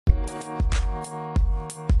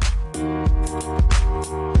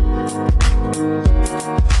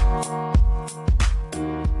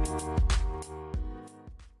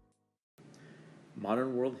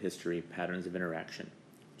Modern World History, Patterns of Interaction,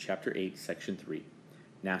 Chapter 8, Section 3,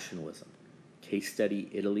 Nationalism, Case Study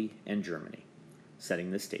Italy and Germany,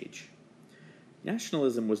 Setting the Stage.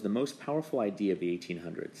 Nationalism was the most powerful idea of the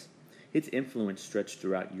 1800s. Its influence stretched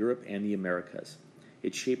throughout Europe and the Americas.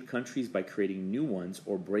 It shaped countries by creating new ones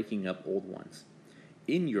or breaking up old ones.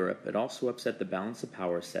 In Europe, it also upset the balance of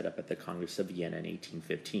power set up at the Congress of Vienna in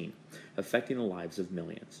 1815, affecting the lives of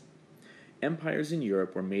millions. Empires in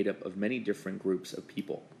Europe were made up of many different groups of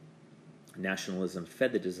people. Nationalism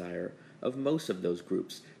fed the desire of most of those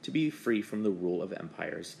groups to be free from the rule of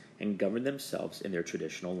empires and govern themselves in their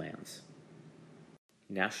traditional lands.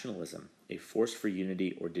 Nationalism, a force for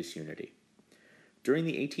unity or disunity. During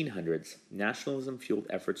the 1800s, nationalism fueled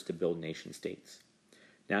efforts to build nation-states.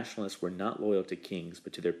 Nationalists were not loyal to kings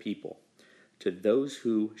but to their people, to those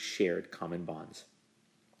who shared common bonds.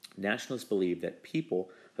 Nationalists believed that people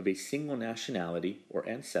of a single nationality or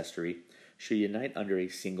ancestry should unite under a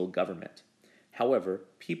single government. However,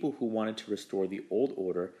 people who wanted to restore the old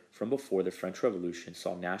order from before the French Revolution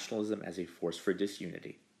saw nationalism as a force for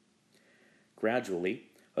disunity. Gradually,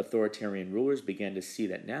 authoritarian rulers began to see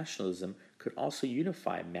that nationalism could also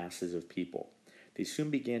unify masses of people. They soon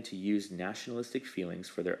began to use nationalistic feelings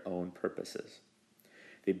for their own purposes.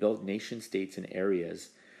 They built nation-states in areas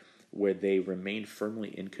where they remained firmly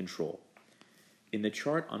in control. In the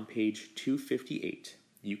chart on page 258,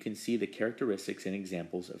 you can see the characteristics and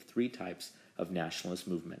examples of three types of nationalist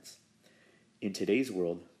movements. In today's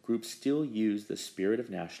world, groups still use the spirit of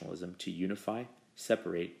nationalism to unify,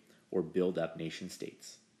 separate, or build up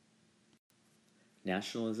nation-states.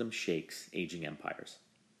 Nationalism shakes aging empires.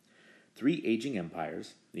 Three aging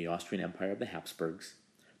empires, the Austrian Empire of the Habsburgs,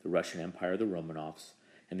 the Russian Empire of the Romanovs,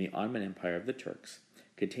 and the Ottoman Empire of the Turks,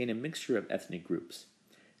 contain a mixture of ethnic groups.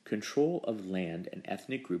 Control of land and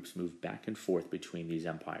ethnic groups moved back and forth between these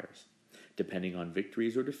empires, depending on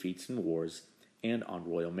victories or defeats in wars and on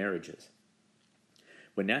royal marriages.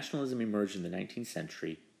 When nationalism emerged in the 19th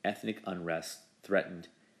century, ethnic unrest threatened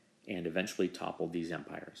and eventually toppled these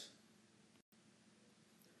empires.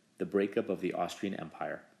 The breakup of the Austrian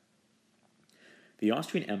Empire. The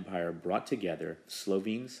Austrian Empire brought together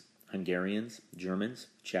Slovenes, Hungarians, Germans,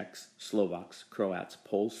 Czechs, Slovaks, Croats,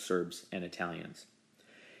 Poles, Serbs, and Italians.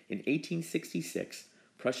 In 1866,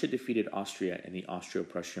 Prussia defeated Austria in the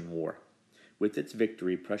Austro-Prussian War. With its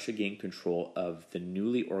victory, Prussia gained control of the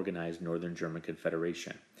newly organized Northern German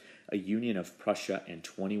Confederation, a union of Prussia and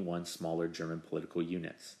 21 smaller German political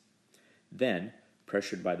units. Then,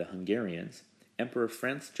 pressured by the Hungarians, Emperor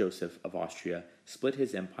Franz Joseph of Austria split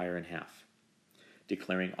his empire in half,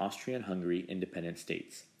 declaring Austria and Hungary independent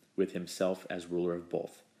states, with himself as ruler of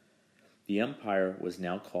both. The empire was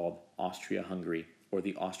now called Austria-Hungary, or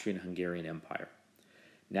the Austrian-Hungarian Empire.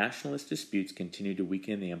 Nationalist disputes continued to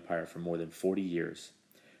weaken the empire for more than 40 years.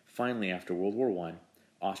 Finally, after World War I,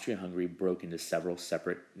 Austria-Hungary broke into several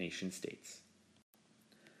separate nation-states.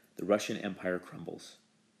 The Russian Empire crumbles.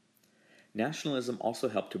 Nationalism also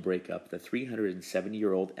helped to break up the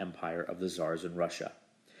 370-year-old empire of the Tsars in Russia.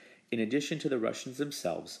 In addition to the Russians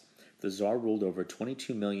themselves, the Tsar ruled over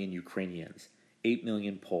 22 million Ukrainians, 8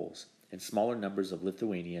 million Poles, and smaller numbers of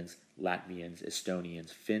Lithuanians, Latvians,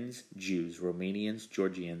 Estonians, Finns, Jews, Romanians,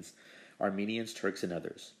 Georgians, Armenians, Turks, and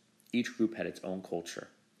others. Each group had its own culture.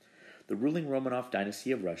 The ruling Romanov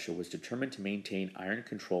dynasty of Russia was determined to maintain iron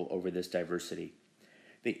control over this diversity.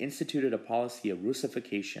 They instituted a policy of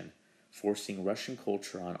Russification, forcing Russian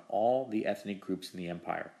culture on all the ethnic groups in the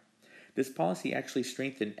empire. This policy actually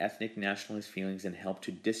strengthened ethnic nationalist feelings and helped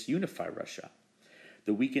to disunify Russia.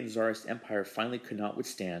 The weakened Tsarist empire finally could not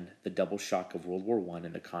withstand the double shock of World War I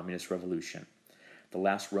and the Communist Revolution. The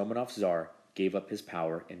last Romanov Tsar gave up his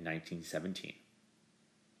power in 1917.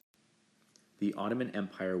 The Ottoman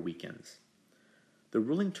Empire weakens. The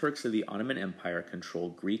ruling Turks of the Ottoman Empire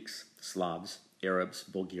controlled Greeks, Slavs, Arabs,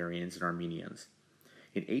 Bulgarians, and Armenians.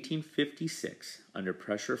 In 1856, under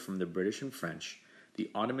pressure from the British and French, the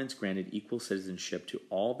Ottomans granted equal citizenship to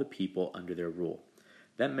all the people under their rule.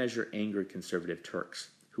 That measure angered conservative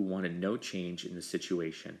Turks, who wanted no change in the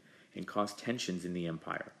situation and caused tensions in the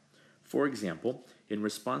empire. For example, in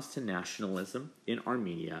response to nationalism in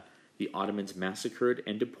Armenia, the Ottomans massacred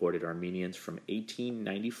and deported Armenians from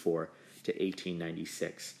 1894 to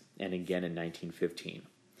 1896, and again in 1915.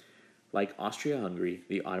 Like Austria-Hungary,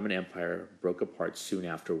 the Ottoman Empire broke apart soon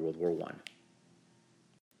after World War I.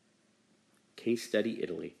 Case Study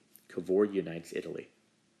Italy. Cavour unites Italy.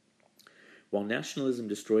 While nationalism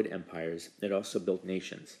destroyed empires, it also built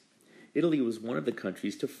nations. Italy was one of the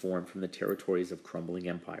countries to form from the territories of crumbling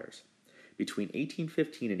empires. Between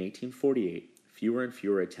 1815 and 1848, fewer and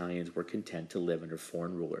fewer Italians were content to live under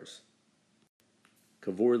foreign rulers.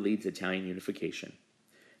 Cavour leads Italian unification.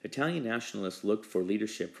 Italian nationalists looked for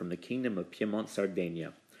leadership from the Kingdom of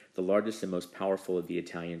Piedmont-Sardinia, the largest and most powerful of the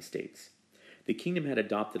Italian states. The kingdom had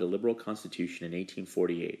adopted a liberal constitution in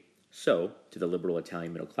 1848, so, to the liberal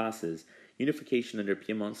Italian middle classes, unification under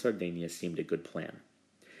Piedmont-Sardinia seemed a good plan.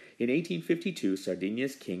 In 1852,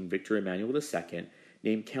 Sardinia's king, Victor Emmanuel II,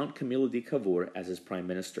 named Count Camillo di Cavour as his prime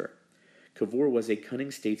minister. Cavour was a cunning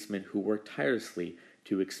statesman who worked tirelessly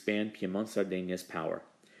to expand Piedmont-Sardinia's power.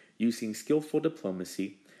 Using skillful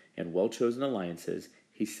diplomacy and well-chosen alliances,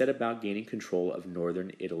 he set about gaining control of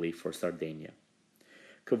northern Italy for Sardinia.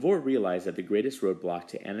 Cavour realized that the greatest roadblock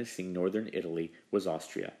to annexing northern Italy was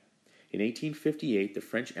Austria. In 1858, the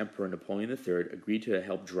French Emperor Napoleon III agreed to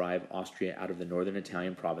help drive Austria out of the northern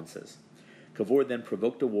Italian provinces. Cavour then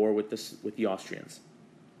provoked a war with the Austrians.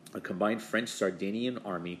 A combined French-Sardinian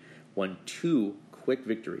army won 2 quick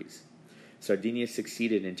victories. Sardinia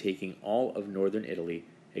succeeded in taking all of northern Italy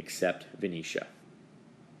except Venetia.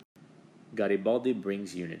 Garibaldi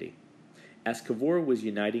brings unity. As Cavour was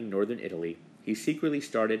uniting northern Italy, he secretly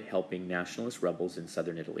started helping nationalist rebels in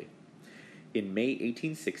southern Italy. In May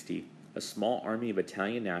 1860, a small army of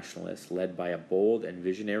Italian nationalists, led by a bold and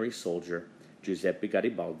visionary soldier, Giuseppe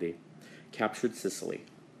Garibaldi, captured Sicily.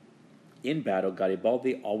 In battle,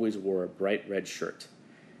 Garibaldi always wore a bright red shirt,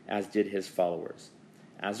 as did his followers.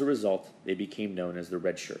 As a result, they became known as the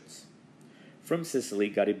Red Shirts. From Sicily,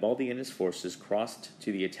 Garibaldi and his forces crossed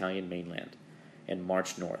to the Italian mainland and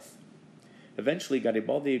marched north. Eventually,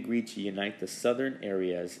 Garibaldi agreed to unite the southern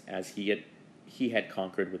areas as he had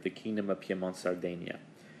conquered with the Kingdom of Piedmont-Sardinia.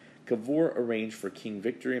 Cavour arranged for King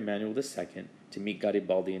Victor Emmanuel II to meet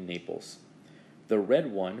Garibaldi in Naples. The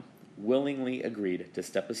Red One willingly agreed to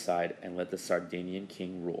step aside and let the Sardinian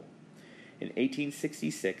king rule. In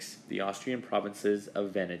 1866, the Austrian provinces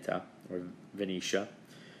of Venetia,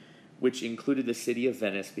 which included the city of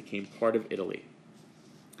Venice, became part of Italy.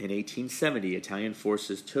 In 1870, Italian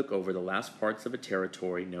forces took over the last parts of a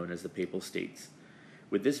territory known as the Papal States.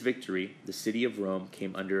 With this victory, the city of Rome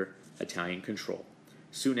came under Italian control.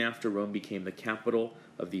 Soon after, Rome became the capital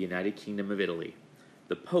of the United Kingdom of Italy.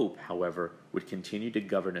 The Pope, however, would continue to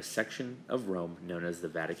govern a section of Rome known as the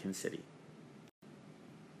Vatican City.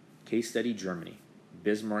 Case study: Germany.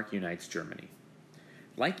 Bismarck unites Germany.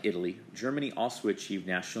 Like Italy, Germany also achieved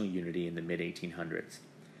national unity in the mid-1800s.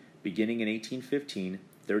 Beginning in 1815,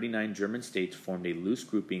 39 German states formed a loose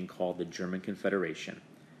grouping called the German Confederation.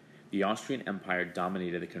 The Austrian Empire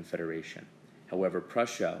dominated the Confederation. However,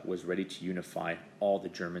 Prussia was ready to unify all the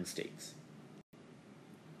German states.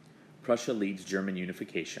 Prussia leads German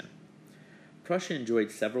unification. Prussia enjoyed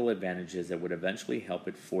several advantages that would eventually help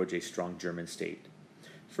it forge a strong German state.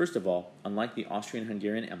 First of all, unlike the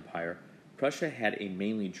Austrian-Hungarian Empire, Prussia had a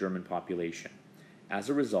mainly German population. As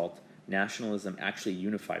a result, nationalism actually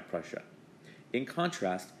unified Prussia. In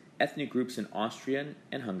contrast, ethnic groups in Austria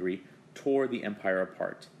and Hungary tore the empire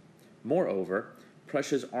apart. Moreover,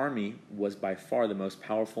 Prussia's army was by far the most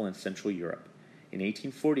powerful in Central Europe. In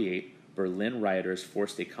 1848, Berlin rioters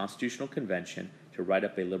forced a constitutional convention to write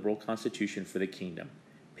up a liberal constitution for the kingdom,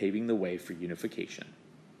 paving the way for unification.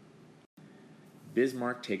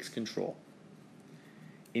 Bismarck takes control.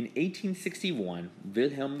 In 1861,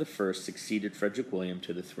 Wilhelm I succeeded Frederick William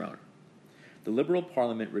to the throne. The Liberal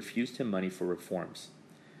Parliament refused him money for reforms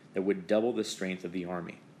that would double the strength of the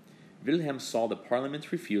army. Wilhelm saw the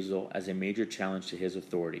Parliament's refusal as a major challenge to his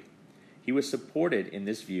authority. He was supported in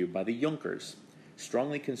this view by the Junkers,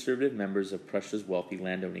 strongly conservative members of Prussia's wealthy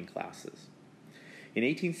landowning classes. In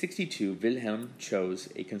 1862, Wilhelm chose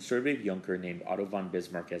a conservative Junker named Otto von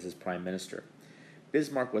Bismarck as his prime minister.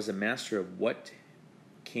 Bismarck was a master of what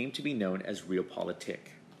came to be known as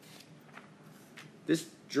realpolitik. This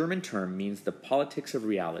German term means the politics of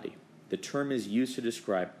reality. The term is used to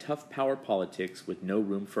describe tough power politics with no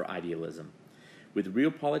room for idealism. With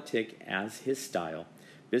realpolitik as his style,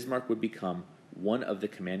 Bismarck would become one of the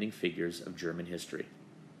commanding figures of German history.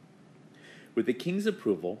 With the king's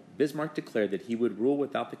approval, Bismarck declared that he would rule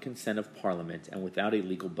without the consent of Parliament and without a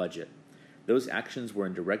legal budget. Those actions were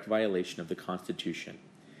in direct violation of the Constitution.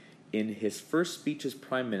 In his first speech as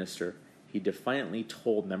prime minister, he defiantly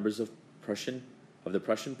told members of the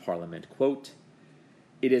Prussian Parliament, quote,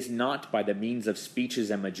 "It is not by the means of speeches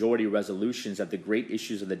and majority resolutions that the great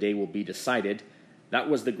issues of the day will be decided. That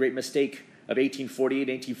was the great mistake of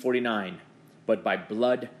 1848-1849, but by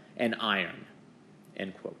blood and iron."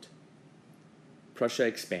 End quote. Prussia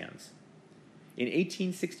expands. In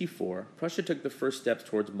 1864, Prussia took the first steps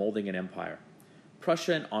towards molding an empire.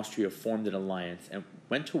 Prussia and Austria formed an alliance and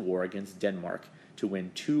went to war against Denmark to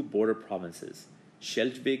win two border provinces,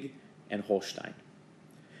 Schleswig and Holstein.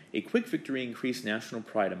 A quick victory increased national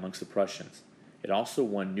pride amongst the Prussians. It also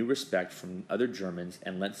won new respect from other Germans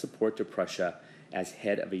and lent support to Prussia as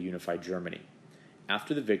head of a unified Germany.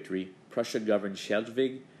 After the victory, Prussia governed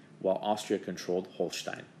Schleswig while Austria controlled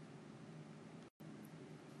Holstein.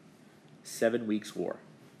 7 Weeks' War.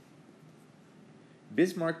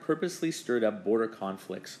 Bismarck purposely stirred up border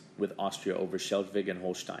conflicts with Austria over Schleswig and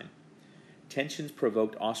Holstein. Tensions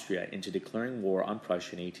provoked Austria into declaring war on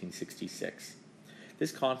Prussia in 1866.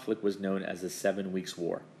 This conflict was known as the 7 Weeks'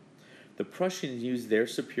 War. The Prussians used their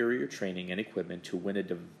superior training and equipment to win a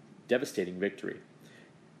devastating victory.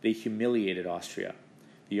 They humiliated Austria.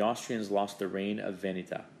 The Austrians lost the reign of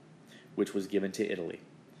Veneta, which was given to Italy.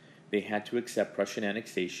 They had to accept Prussian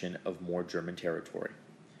annexation of more German territory.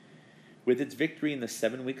 With its victory in the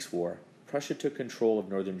 7 Weeks' War, Prussia took control of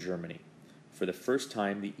northern Germany. For the first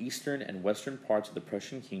time, the eastern and western parts of the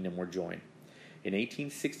Prussian kingdom were joined. In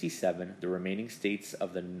 1867, the remaining states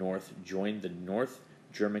of the North joined the North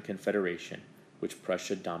German Confederation, which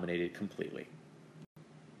Prussia dominated completely.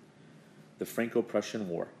 The Franco-Prussian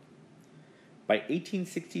War. By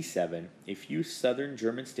 1867, a few southern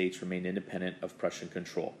German states remained independent of Prussian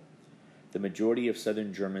control. The majority of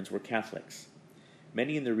southern Germans were Catholics.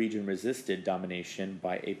 Many in the region resisted domination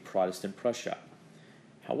by a Protestant Prussia.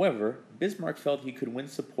 However, Bismarck felt he could win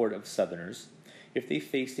support of Southerners if they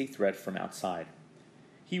faced a threat from outside.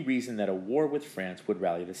 He reasoned that a war with France would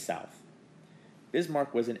rally the South.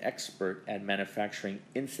 Bismarck was an expert at manufacturing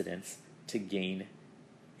incidents to gain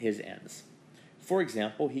his ends. For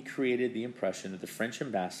example, he created the impression that the French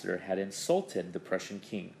ambassador had insulted the Prussian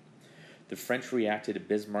king. The French reacted to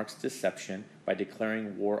Bismarck's deception by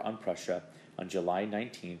declaring war on Prussia on July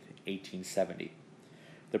 19, 1870.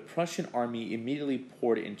 The Prussian army immediately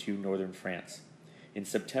poured into northern France. In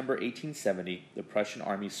September 1870, the Prussian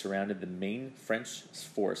army surrounded the main French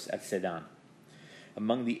force at Sedan.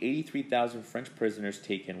 Among the 83,000 French prisoners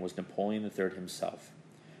taken was Napoleon III himself.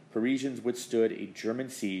 Parisians withstood a German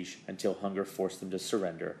siege until hunger forced them to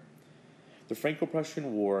surrender. The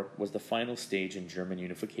Franco-Prussian War was the final stage in German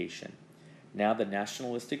unification. Now the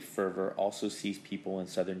nationalistic fervor also seized people in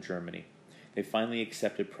southern Germany. They finally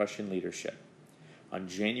accepted Prussian leadership. On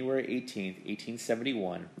January 18,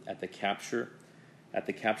 1871, at the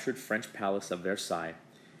captured French palace of Versailles,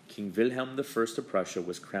 King Wilhelm I of Prussia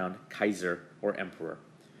was crowned Kaiser, or Emperor.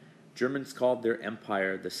 Germans called their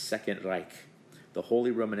empire the Second Reich. The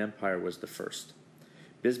Holy Roman Empire was the first.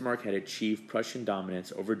 Bismarck had achieved Prussian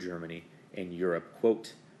dominance over Germany and Europe,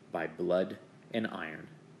 quote, by blood and iron,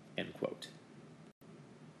 end quote.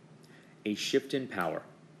 A shift in power.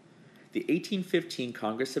 The 1815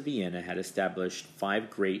 Congress of Vienna had established 5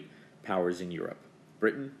 great powers in Europe: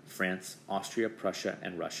 Britain, France, Austria, Prussia,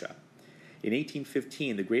 and Russia. In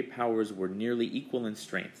 1815, the great powers were nearly equal in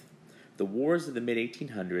strength. The wars of the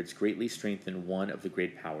mid-1800s greatly strengthened one of the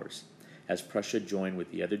great powers, as Prussia joined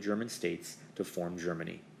with the other German states to form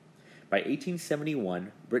Germany. By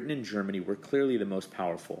 1871, Britain and Germany were clearly the most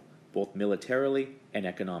powerful, both militarily and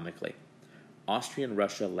economically. Austria and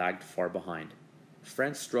Russia lagged far behind.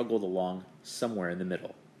 France struggled along somewhere in the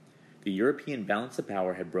middle. The European balance of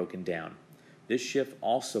power had broken down. This shift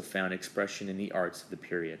also found expression in the arts of the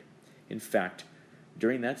period. In fact,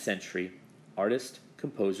 during that century, artists,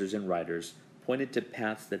 composers, and writers pointed to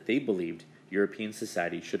paths that they believed European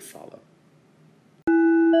society should follow.